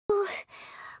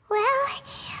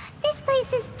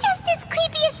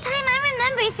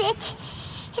it.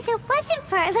 If it wasn't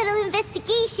for our little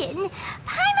investigation,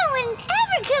 Paimon wouldn't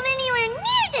ever come anywhere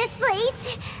near this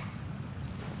place.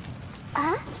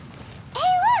 Huh?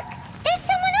 Hey, look! There's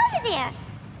someone over there!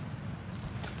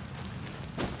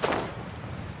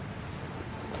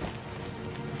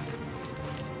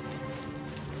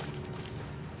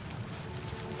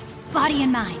 Body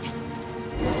and mind.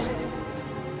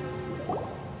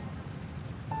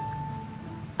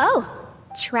 Oh,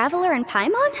 Traveler and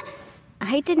Paimon?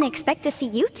 I didn't expect to see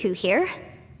you two here.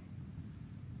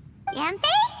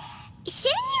 Yanfei?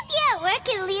 Shouldn't you be at work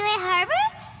in Liyue Harbor?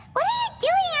 What are you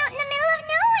doing out in the middle of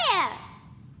nowhere?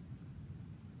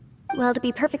 Well, to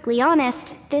be perfectly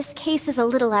honest, this case is a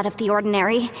little out of the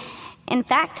ordinary. In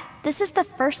fact, this is the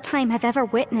first time I've ever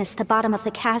witnessed the bottom of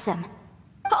the chasm.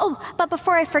 Oh, but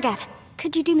before I forget,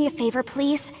 could you do me a favor,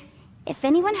 please? If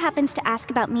anyone happens to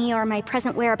ask about me or my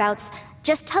present whereabouts,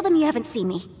 just tell them you haven't seen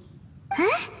me.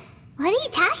 Huh? What are you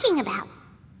talking about?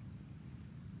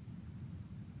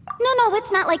 No,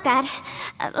 it's not like that.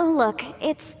 Look,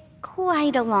 it's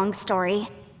quite a long story.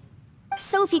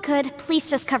 So if you could, please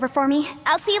just cover for me.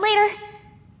 I'll see you later.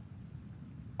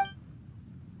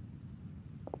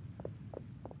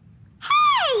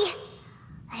 Hey!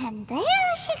 And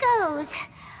there she goes.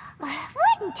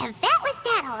 What in Tibet was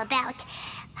that all about?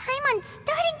 Paimon's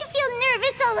starting to feel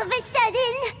nervous all of a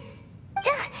sudden.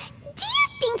 Do you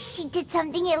think she did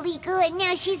something illegal and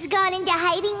now she's gone into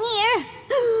hiding here?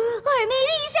 Or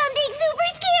maybe something super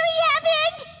scary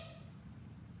happened?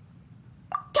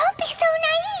 Don't be so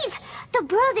naive! The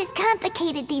world is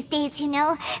complicated these days, you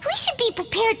know. We should be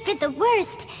prepared for the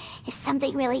worst. If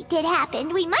something really did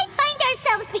happen, we might find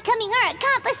ourselves becoming her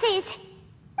accomplices.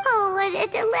 Oh, what a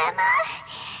dilemma.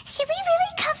 Should we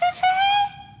really cover for her?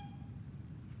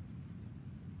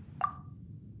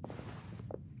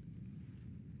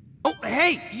 Oh,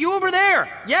 hey, you over there!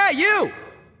 Yeah, you!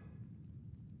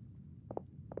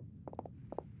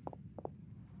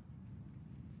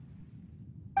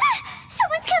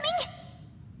 Someone's coming!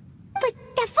 But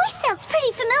that voice sounds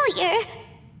pretty familiar.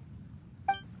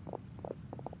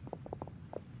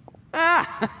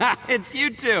 Ah, it's you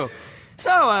two.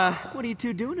 So, what are you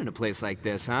two doing in a place like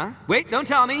this, huh? Wait, don't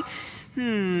tell me.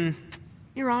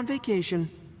 You're on vacation.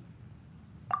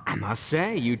 I must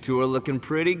say, you two are looking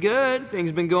pretty good.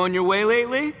 Things been going your way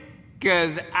lately?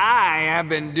 'Cause I have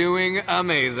been doing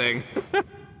amazing. Ito?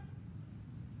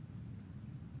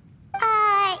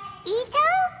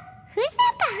 Who's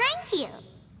that behind you?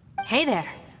 Hey there,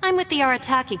 I'm with the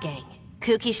Arataki gang.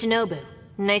 Kuki Shinobu.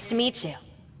 Nice to meet you.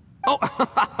 Oh,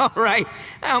 all right.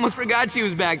 I almost forgot she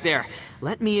was back there.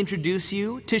 Let me introduce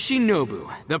you to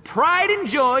Shinobu, the pride and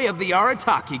joy of the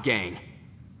Arataki gang.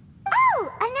 Oh,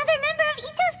 another member of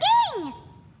Ito's gang!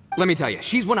 Let me tell you,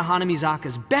 she's one of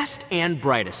Hanamizaka's best and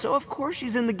brightest, so of course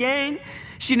she's in the gang.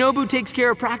 Shinobu takes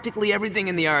care of practically everything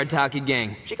in the Arataki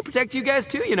gang. She can protect you guys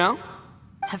too, you know?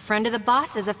 A friend of the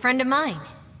boss is a friend of mine.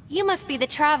 You must be the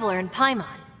Traveler in Paimon.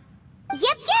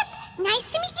 Yep. Nice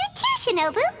to meet you too,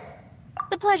 Shinobu.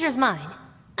 The pleasure's mine.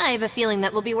 I have a feeling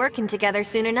that we'll be working together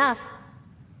soon enough.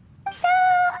 So,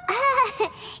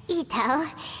 Ito,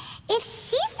 if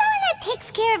she's the one that takes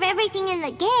care of everything in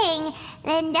the gang,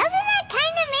 then doesn't that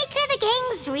kind of make her the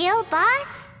gang's real boss?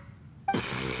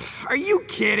 Are you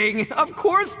kidding? Of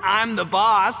course I'm the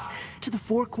boss. To the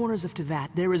four corners of Teyvat,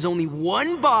 there is only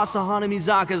one boss of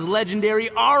Hanamizaka's legendary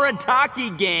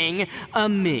Arataki gang,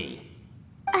 me.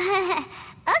 Okay.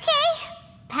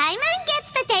 Paimon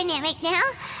gets the dynamic now.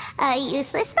 A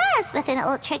useless boss with an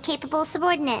ultra-capable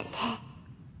subordinate.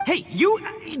 Hey, you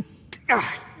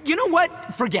know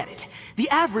what? Forget it. The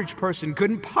average person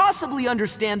couldn't possibly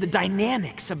understand the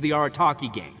dynamics of the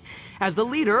Arataki gang. As the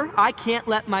leader, I can't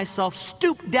let myself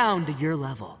stoop down to your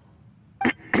level.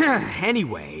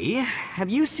 Anyway, have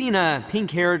you seen a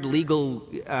pink-haired legal,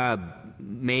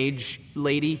 mage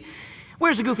lady?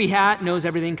 Wears a goofy hat, knows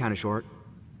everything, kinda short.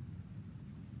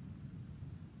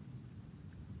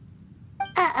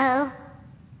 Uh-oh.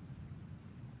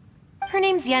 Her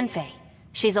name's Yanfei.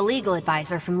 She's a legal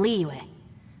advisor from Liyue.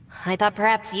 I thought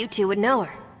perhaps you two would know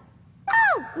her.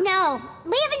 Oh, no.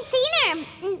 We haven't seen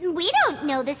her. We don't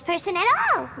know this person at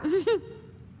all.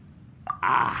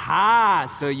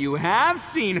 Aha! So you have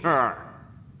seen her!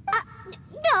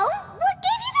 No. What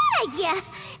gave you that idea?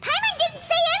 Paimon didn't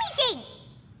say anything.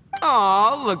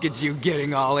 Aw, look at you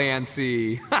getting all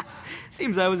antsy.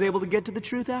 Seems I was able to get to the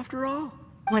truth after all.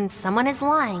 When someone is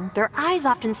lying, their eyes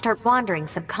often start wandering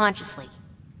subconsciously.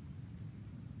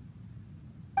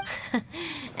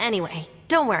 Anyway,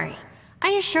 don't worry. I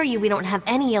assure you we don't have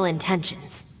any ill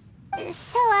intentions.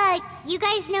 So, you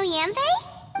guys know Yanfei?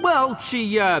 Well,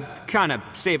 she, kinda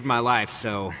saved my life,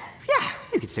 so... Yeah,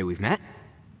 you could say we've met.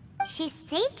 She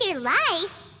saved your life?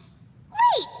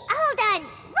 Wait, hold on.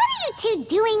 What are you two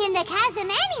doing in the chasm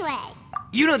anyway?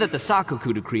 You know that the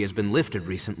Sakoku decree has been lifted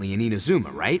recently in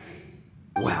Inazuma, right?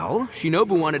 Well,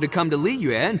 Shinobu wanted to come to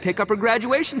Liyue and pick up her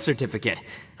graduation certificate.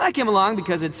 I came along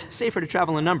because it's safer to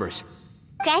travel in numbers.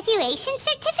 Graduation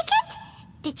certificate?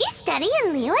 Did you study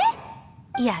in Liyue?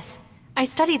 Yes, I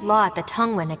studied law at the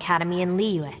Tongwen Academy in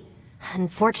Liyue.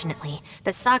 Unfortunately,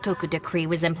 the Sakoku decree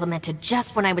was implemented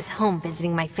just when I was home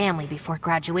visiting my family before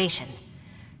graduation.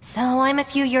 So I'm a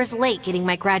few years late getting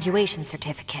my graduation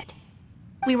certificate.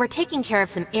 We were taking care of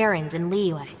some errands in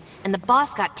Liyue, and the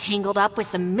boss got tangled up with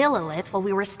some Millilith while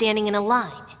we were standing in a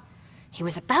line. He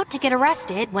was about to get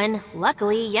arrested when,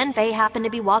 luckily, Yanfei happened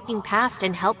to be walking past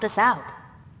and helped us out.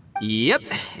 Yep,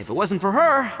 if it wasn't for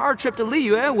her, our trip to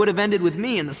Liyue would have ended with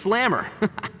me and the slammer.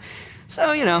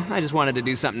 So, you know, I just wanted to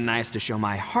do something nice to show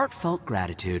my heartfelt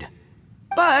gratitude.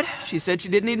 But she said she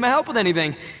didn't need my help with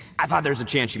anything. I thought there's a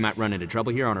chance she might run into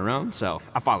trouble here on her own, so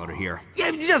I followed her here.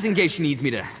 Yeah, just in case she needs me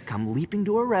to come leaping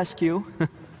to her rescue.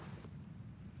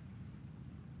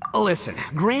 Listen,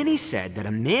 Granny said that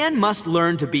a man must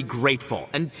learn to be grateful,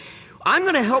 and I'm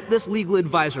gonna help this legal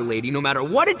advisor lady no matter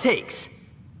what it takes.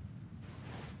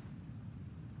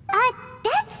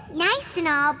 That's nice and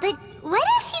all, but what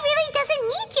if she really doesn't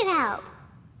need your help?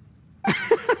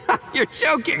 You're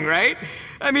joking, right?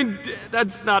 I mean,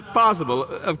 that's not possible.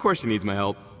 Of course she needs my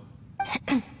help.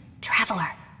 Traveler.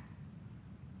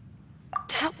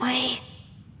 That way.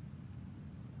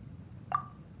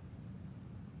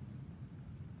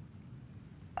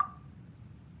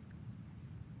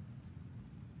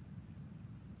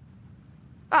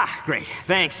 Ah, great,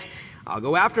 thanks. I'll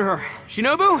go after her.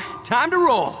 Shinobu, time to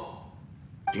roll.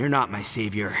 Fear not, my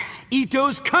savior.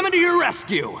 Ito's coming to your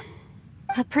rescue!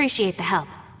 Appreciate the help.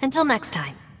 Until next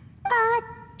time.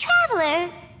 Traveler,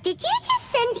 did you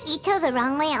just send Ito the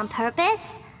wrong way on purpose?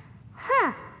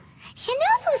 Huh.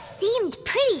 Shinobu seemed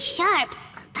pretty sharp.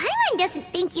 Paimon doesn't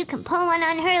think you can pull one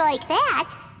on her like that.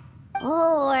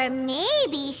 Or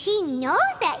maybe she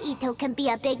knows that Ito can be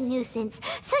a big nuisance,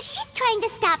 so she's trying to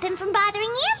stop him from bothering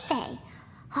Yanfei.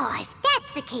 Oh, if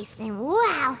that's the case, then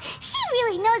wow, she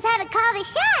really knows how to call the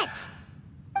shots.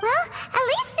 Well, at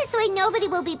least this way nobody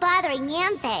will be bothering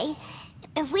Yanfei.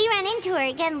 If we run into her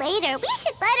again later, we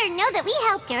should let her know that we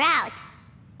helped her out.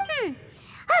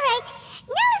 Alright,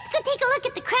 now let's go take a look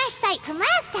at the crash site from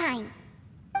last time.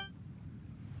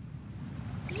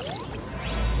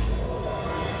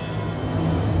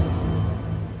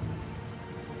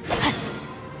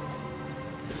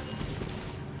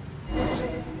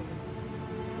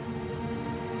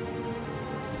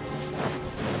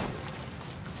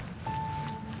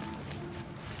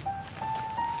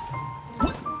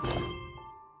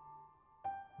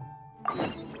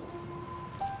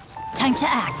 Time to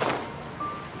act.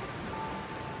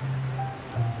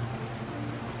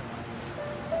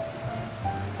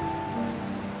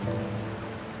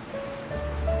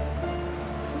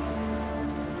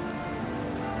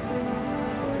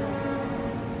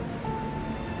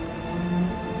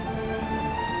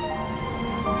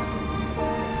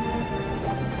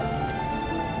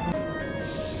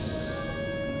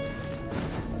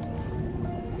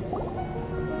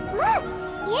 Look,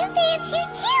 Yanfei is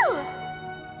here too!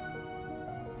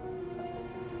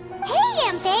 Hey,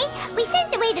 Yanfei! We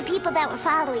sent away the people that were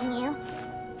following you.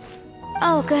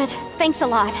 Oh, good. Thanks a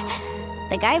lot.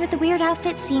 The guy with the weird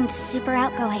outfit seemed super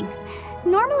outgoing.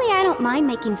 Normally I don't mind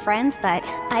making friends, but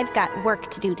I've got work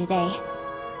to do today.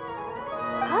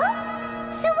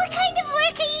 Huh? So what kind of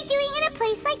work are you doing in a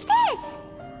place like this?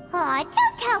 Aw,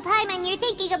 don't tell Paimon you're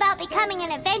thinking about becoming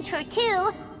an adventurer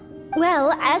too.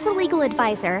 Well, as a legal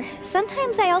advisor,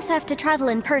 sometimes I also have to travel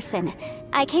in person.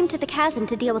 I came to the chasm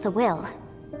to deal with a will.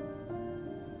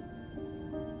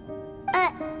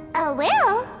 A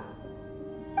will?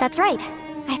 That's right.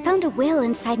 I found a will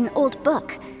inside an old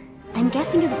book. I'm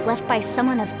guessing it was left by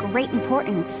someone of great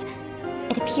importance.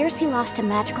 It appears he lost a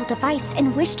magical device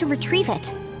and wished to retrieve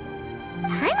it.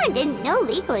 Paimon didn't know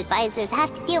legal advisors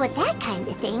have to deal with that kind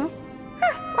of thing.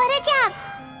 Huh, what a job!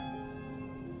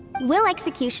 Will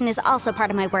execution is also part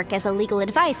of my work as a legal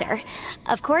advisor.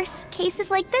 Of course,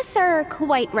 cases like this are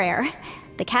quite rare.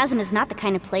 The chasm is not the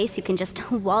kind of place you can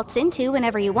just waltz into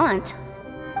whenever you want.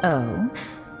 Oh,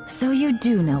 so you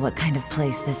do know what kind of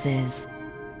place this is.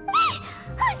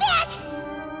 Who's that?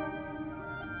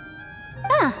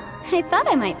 Ah, I thought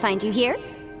I might find you here.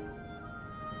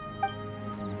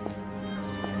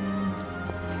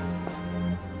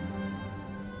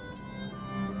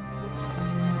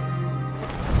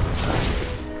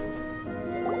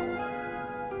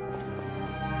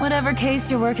 Whatever case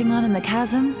you're working on in the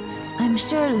chasm, I'm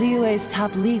sure Liyue's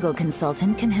top legal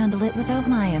consultant can handle it without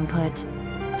my input.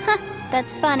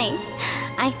 That's funny.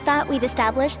 I thought we'd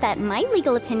established that my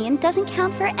legal opinion doesn't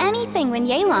count for anything when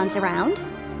Yelan's around.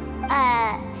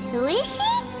 Who is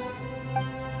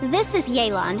she? This is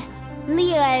Yelan.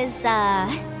 Liyue's,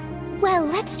 well,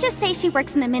 let's just say she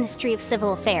works in the Ministry of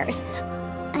Civil Affairs.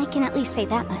 I can at least say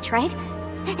that much, right?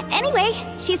 Anyway,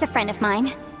 she's a friend of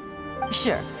mine.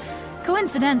 Sure.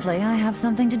 Coincidentally, I have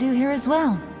something to do here as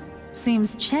well.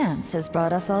 Seems chance has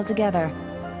brought us all together.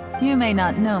 You may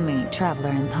not know me, Traveler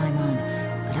in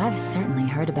Paimon, but I've certainly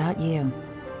heard about you.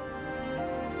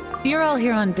 You're all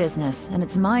here on business, and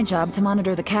it's my job to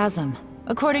monitor the chasm.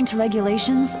 According to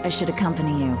regulations, I should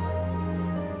accompany you.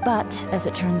 But, as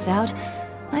it turns out,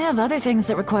 I have other things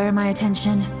that require my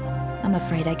attention. I'm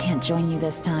afraid I can't join you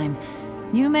this time.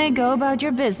 You may go about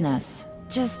your business.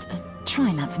 Just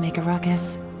try not to make a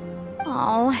ruckus.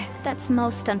 Oh, that's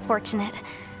most unfortunate.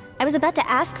 I was about to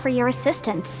ask for your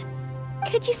assistance.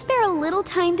 Could you spare a little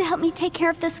time to help me take care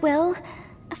of this will?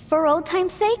 For old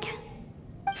time's sake?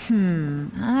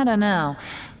 I don't know.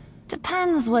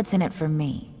 Depends what's in it for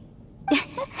me.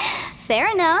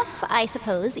 Fair enough. I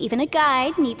suppose even a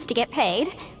guide needs to get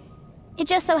paid. It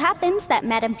just so happens that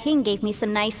Madame Ping gave me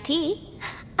some nice tea.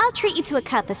 I'll treat you to a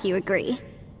cup if you agree.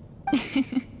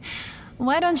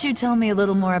 Why don't you tell me a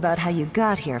little more about how you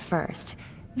got here first?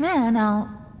 Then I'll...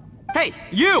 Hey,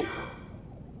 you!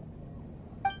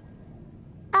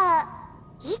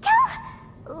 Ito?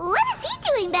 What is he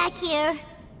doing back here?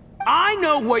 I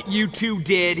know what you two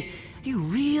did. You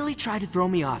really tried to throw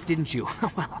me off, didn't you?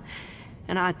 Well,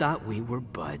 and I thought we were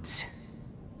buds.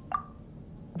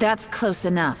 That's close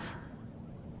enough.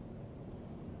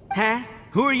 Huh?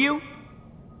 Who are you?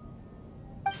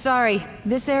 Sorry,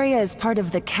 this area is part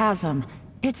of the chasm.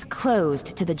 It's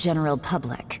closed to the general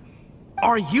public.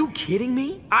 Are you kidding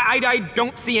me? I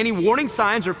don't see any warning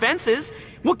signs or fences.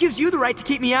 What gives you the right to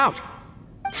keep me out?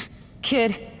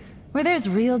 Kid, where there's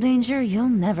real danger, you'll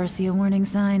never see a warning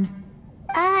sign.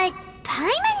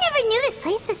 Paimon never knew this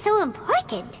place was so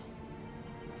important.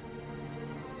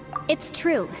 It's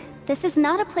true. This is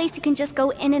not a place you can just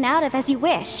go in and out of as you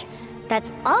wish.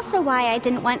 That's also why I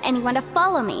didn't want anyone to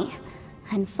follow me.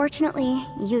 Unfortunately,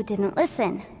 you didn't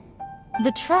listen.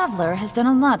 The Traveler has done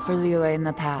a lot for Liyue in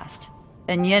the past.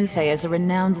 And Yanfei is a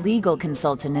renowned legal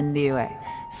consultant in Liyue,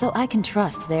 so I can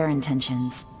trust their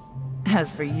intentions.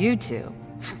 As for you two...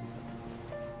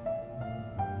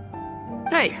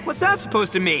 Hey, what's that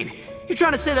supposed to mean? You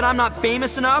trying to say that I'm not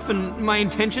famous enough and my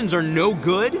intentions are no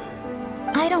good?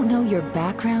 I don't know your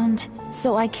background,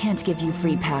 so I can't give you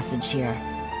free passage here.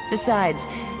 Besides,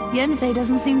 Yanfei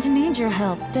doesn't seem to need your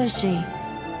help, does she?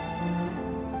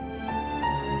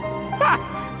 Ha!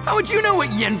 How would you know what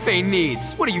Yanfei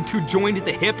needs? What, are you two joined at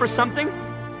the hip or something?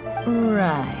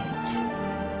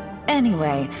 Right.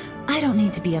 Anyway, I don't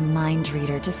need to be a mind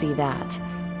reader to see that.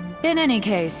 In any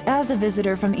case, as a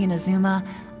visitor from Inazuma,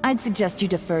 I'd suggest you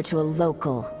defer to a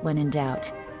local when in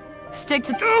doubt. Stick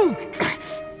to...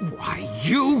 Why,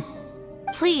 you?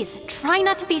 Please, try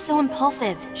not to be so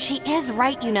impulsive. She is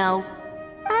right, you know.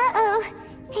 Uh-oh.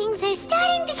 Things are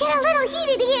starting to get a little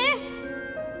heated here.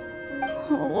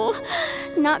 Oh,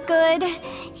 not good.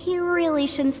 You really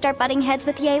shouldn't start butting heads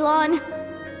with Yelan.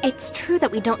 It's true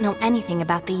that we don't know anything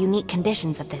about the unique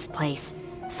conditions of this place,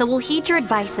 so we'll heed your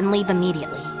advice and leave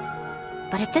immediately.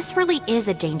 But if this really is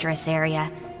a dangerous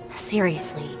area,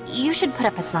 seriously, you should put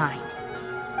up a sign.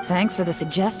 Thanks for the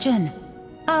suggestion.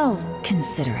 I'll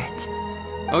consider it.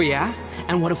 Oh yeah?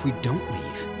 And what if we don't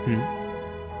leave?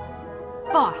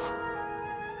 Boss!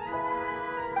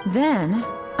 Then,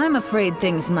 I'm afraid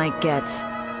things might get...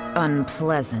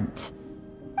 unpleasant.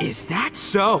 Is that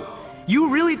so? You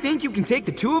really think you can take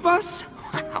the two of us?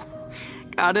 Wow.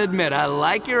 Gotta admit, I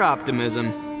like your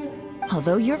optimism.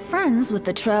 Although you're friends with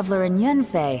the Traveler and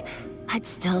Yanfei, I'd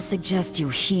still suggest you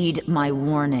heed my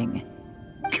warning.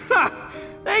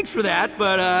 Thanks for that,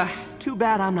 but too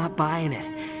bad I'm not buying it.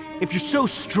 If you're so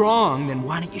strong, then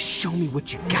why don't you show me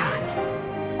what you got?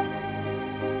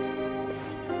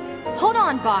 Hold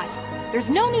on, boss. There's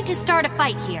no need to start a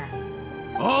fight here.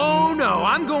 Oh no,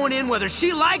 I'm going in whether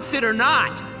she likes it or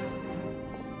not!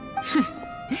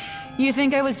 You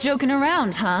think I was joking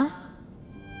around, huh?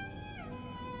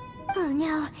 Oh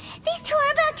no, these two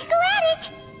are about to go at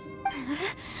it!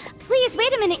 Please,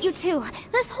 wait a minute, you two.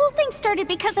 This whole thing started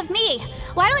because of me.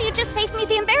 Why don't you just save me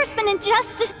the embarrassment and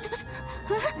just...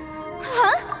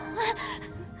 Huh?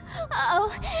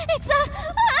 Uh-oh, it's a...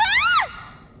 Ah!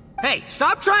 Hey,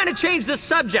 stop trying to change the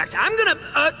subject! I'm gonna...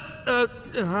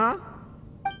 Huh?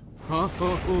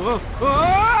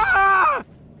 Ah!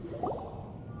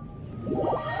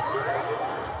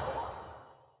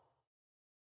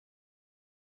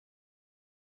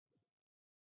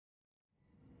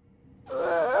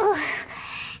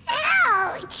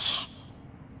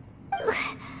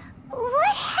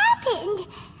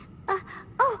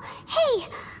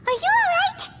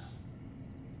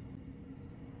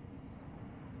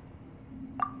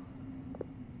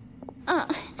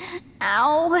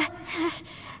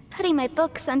 my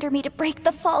books under me to break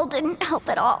the fall didn't help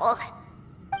at all.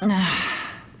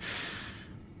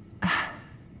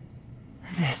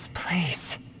 This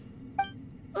place.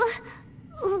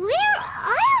 Where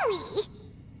are we?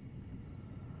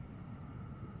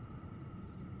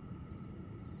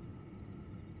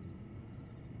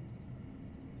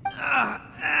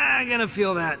 I'm gonna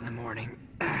feel that in the morning.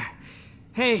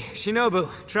 Hey,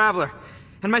 Shinobu, Traveler,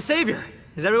 and my savior.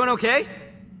 Is everyone okay?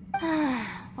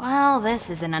 Well, this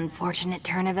is an unfortunate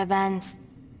turn of events.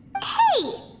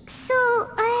 Hey, so,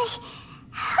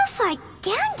 how far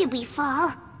down did we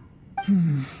fall?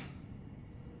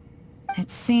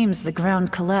 It seems the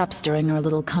ground collapsed during our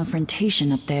little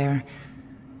confrontation up there.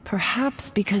 Perhaps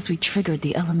because we triggered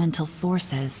the elemental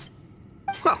forces.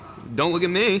 Well, don't look at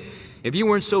me. If you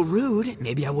weren't so rude,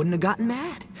 maybe I wouldn't have gotten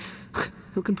mad.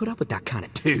 Who can put up with that kind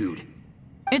of dude?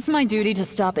 It's my duty to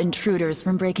stop intruders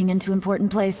from breaking into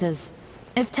important places.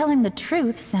 If telling the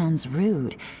truth sounds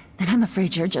rude, then I'm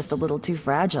afraid you're just a little too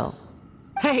fragile.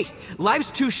 Hey,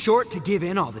 life's too short to give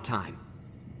in all the time.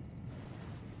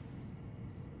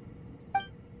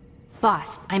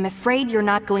 Boss, I'm afraid you're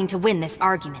not going to win this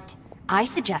argument. I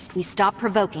suggest we stop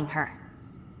provoking her.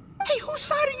 Hey, whose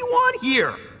side are you on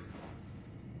here?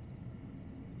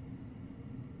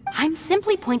 I'm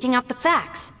simply pointing out the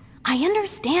facts. I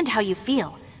understand how you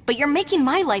feel, but you're making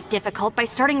my life difficult by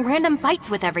starting random fights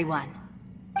with everyone.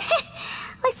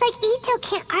 Looks like Ito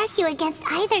can't argue against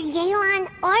either Yelan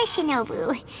or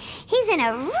Shinobu. He's in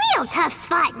a real tough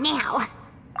spot now.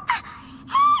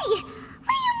 Hey! What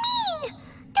do you mean?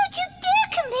 Don't you dare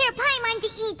compare Paimon to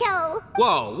Ito!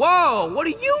 Whoa, whoa, what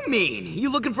do you mean?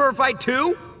 You looking for a fight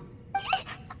too?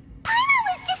 Paimon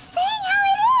was just saying how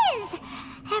it is!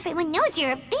 Everyone knows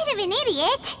you're a bit of an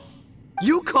idiot.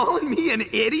 You calling me an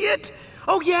idiot?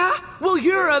 Oh yeah? Well,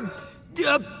 you're a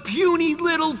puny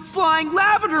little flying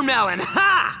lavender melon,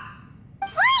 ha!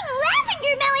 Flying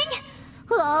lavender melon?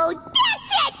 Oh,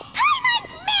 that's it!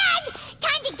 Paimon's mad!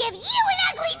 Time to give you an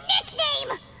ugly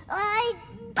nickname!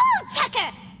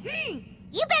 Bullchucker!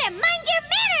 You better mind your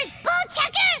manners,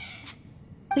 Bullchucker!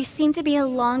 We seem to be a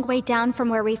long way down from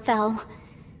where we fell.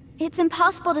 It's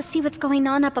impossible to see what's going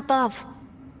on up above.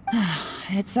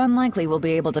 It's unlikely we'll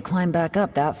be able to climb back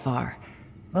up that far.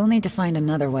 We'll need to find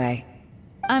another way.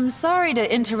 I'm sorry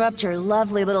to interrupt your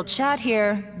lovely little chat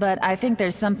here, but I think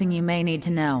there's something you may need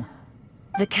to know.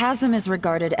 The chasm is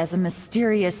regarded as a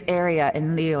mysterious area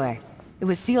in Liyue. It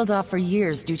was sealed off for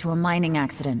years due to a mining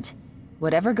accident.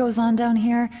 Whatever goes on down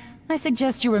here, I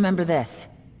suggest you remember this.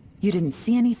 You didn't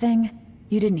see anything,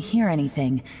 you didn't hear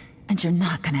anything, and you're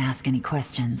not gonna ask any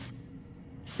questions.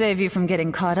 Save you from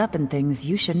getting caught up in things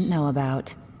you shouldn't know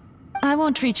about. I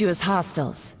won't treat you as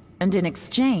hostiles, and in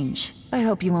exchange, I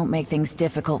hope you won't make things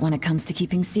difficult when it comes to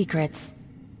keeping secrets.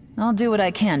 I'll do what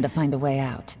I can to find a way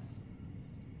out.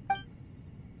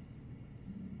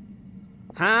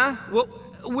 Huh? Well,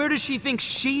 where does she think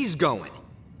she's going?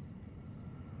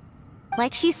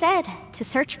 Like she said, to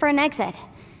search for an exit.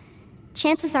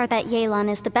 Chances are that Yelan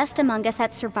is the best among us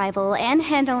at survival and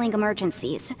handling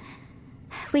emergencies.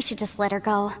 We should just let her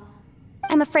go.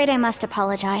 I'm afraid I must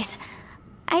apologize.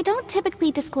 I don't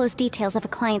typically disclose details of a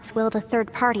client's will to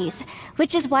third parties,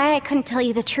 which is why I couldn't tell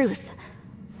you the truth.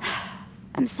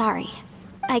 I'm sorry.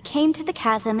 I came to the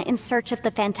chasm in search of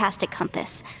the Fantastic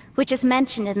Compass, which is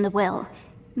mentioned in the will.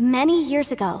 Many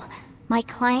years ago, my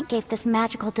client gave this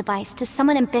magical device to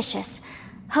someone ambitious,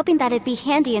 hoping that it'd be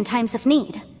handy in times of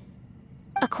need.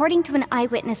 According to an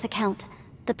eyewitness account,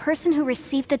 the person who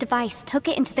received the device took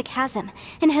it into the chasm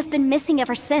and has been missing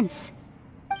ever since.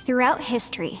 Throughout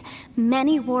history,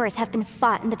 many wars have been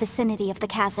fought in the vicinity of the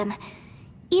chasm.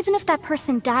 Even if that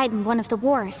person died in one of the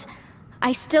wars,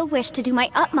 I still wish to do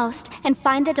my utmost and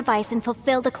find the device and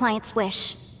fulfill the client's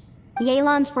wish.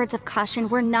 Yelan's words of caution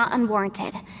were not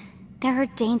unwarranted. There are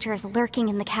dangers lurking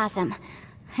in the chasm.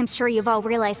 I'm sure you've all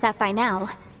realized that by now.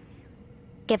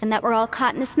 Given that we're all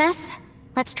caught in this mess,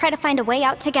 let's try to find a way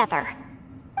out together.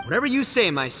 Whatever you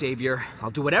say, my savior. I'll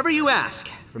do whatever you ask.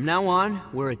 From now on,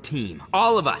 we're a team.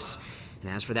 All of us. And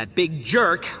as for that big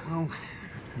jerk, well...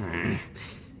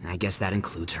 I guess that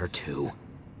includes her too.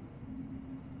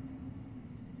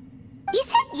 You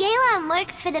said Yelan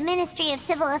works for the Ministry of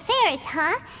Civil Affairs,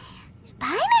 huh?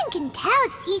 Paimon can tell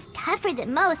she's tougher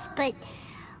than most, but...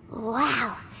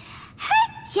 wow.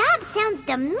 Her job sounds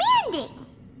demanding!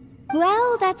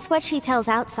 Well, that's what she tells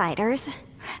outsiders.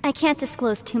 I can't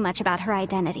disclose too much about her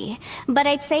identity, but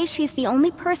I'd say she's the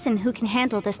only person who can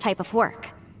handle this type of work.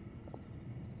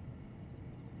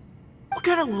 What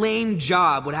kind of lame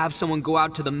job would have someone go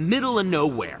out to the middle of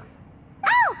nowhere?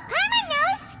 Oh, Paimon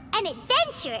knows! An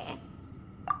adventurer!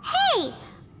 Hey,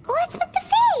 what's with the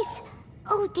face?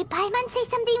 Oh, did Paimon say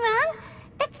something wrong?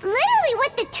 That's literally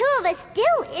what the two of us do,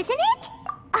 isn't it?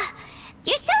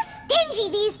 You're so stingy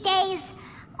these days.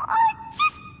 Oh,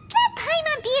 just let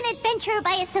Paimon be an adventurer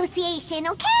by association,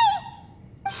 okay?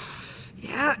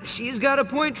 Yeah, she's got a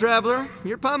point, Traveler.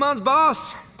 You're Paimon's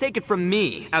boss. Take it from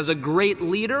me. As a great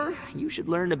leader, you should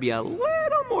learn to be a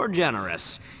little more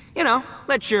generous. You know,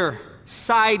 let your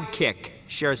sidekick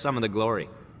share some of the glory.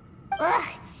 Ugh,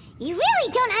 you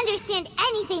really don't understand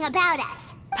anything about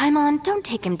us. Paimon, don't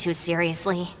take him too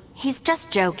seriously. He's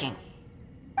just joking.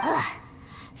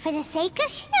 For the sake of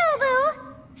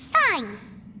Shinobu, fine.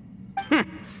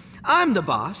 I'm the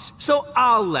boss, so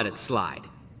I'll let it slide.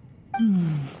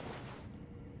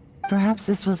 Perhaps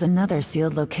this was another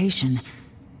sealed location,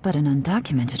 but an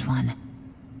undocumented one.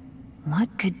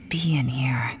 What could be in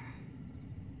here?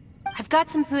 I've got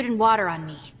some food and water on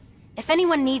me. If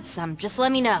anyone needs some, just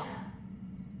let me know.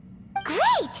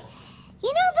 Great!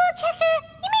 You know, Bullchecker,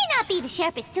 you may not be the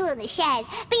sharpest tool in the shed,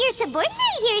 but your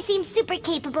subordinate here seems super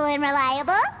capable and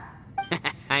reliable.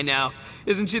 I know.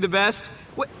 Isn't she the best?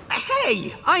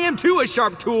 Hey! I am too a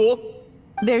sharp tool!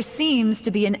 There seems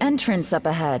to be an entrance up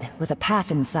ahead, with a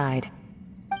path inside.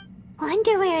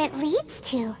 Wonder where it leads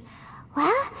to.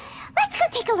 Well, let's go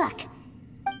take a look.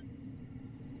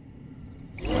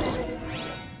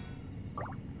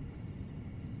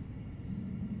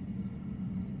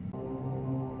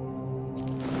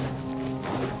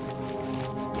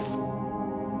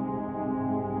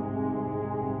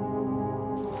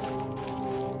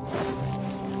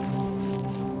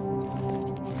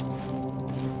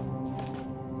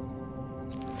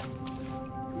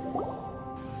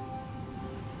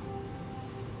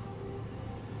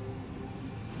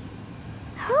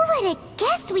 Who would have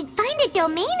guessed we'd find a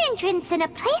domain entrance in a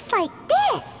place like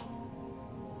this?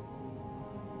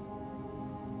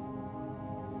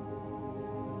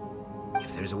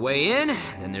 If there's a way in,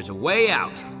 then there's a way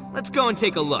out. Let's go and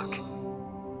take a look.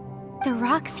 The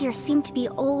rocks here seem to be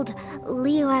old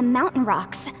Liyue mountain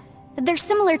rocks. They're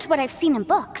similar to what I've seen in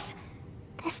books.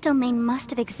 This domain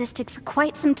must have existed for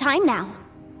quite some time now.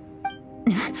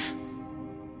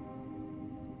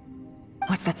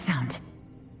 What's that sound?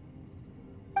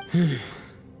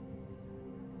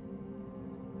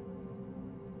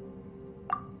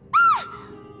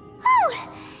 Oh,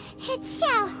 it's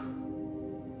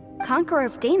Xiao. Conqueror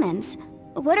of Daemons,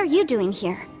 what are you doing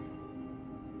here?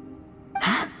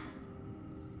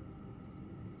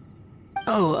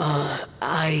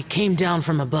 I came down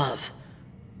from above.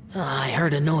 I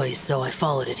heard a noise, so I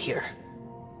followed it here.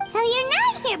 So you're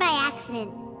not here by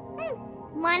accident.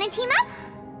 Wanna team up?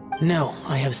 No,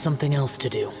 I have something else to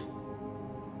do.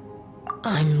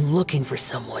 I'm looking for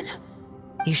someone.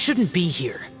 You shouldn't be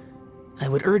here. I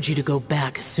would urge you to go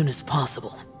back as soon as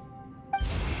possible.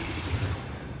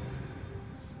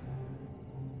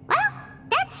 Well,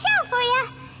 that's Xiao for ya.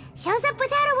 Shows up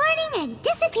without a warning and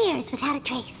disappears without a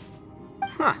trace.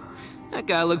 Huh. That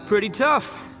guy looked pretty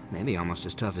tough. Maybe almost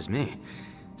as tough as me.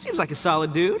 Seems like a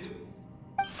solid dude.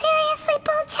 Seriously,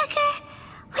 Bullchecker?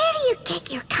 Where do you get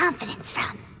your confidence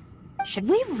from? Should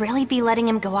we really be letting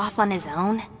him go off on his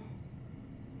own?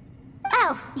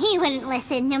 Oh, he wouldn't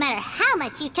listen no matter how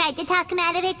much you tried to talk him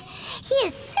out of it. He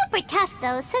is super tough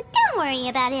though, so don't worry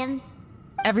about him.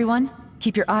 Everyone,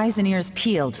 keep your eyes and ears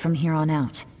peeled from here on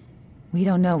out. We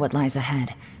don't know what lies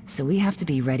ahead, so we have to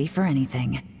be ready for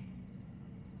anything.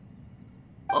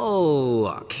 Oh,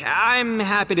 look, I'm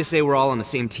happy to say we're all on the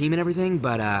same team and everything,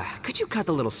 but could you cut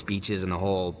the little speeches and the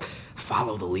whole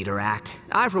follow the leader act?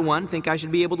 I, for one, think I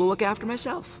should be able to look after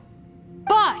myself.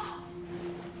 Boss!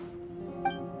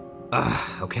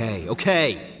 Okay.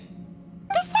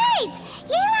 Besides,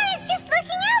 Yelan is just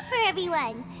looking out for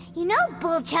everyone. You know,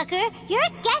 Bullchucker, you're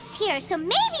a guest here, so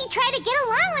maybe try to get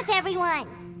along with everyone.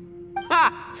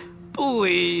 Ha!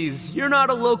 Please, you're not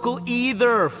a local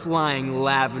either, Flying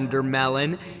Lavender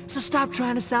Melon, so stop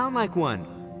trying to sound like one.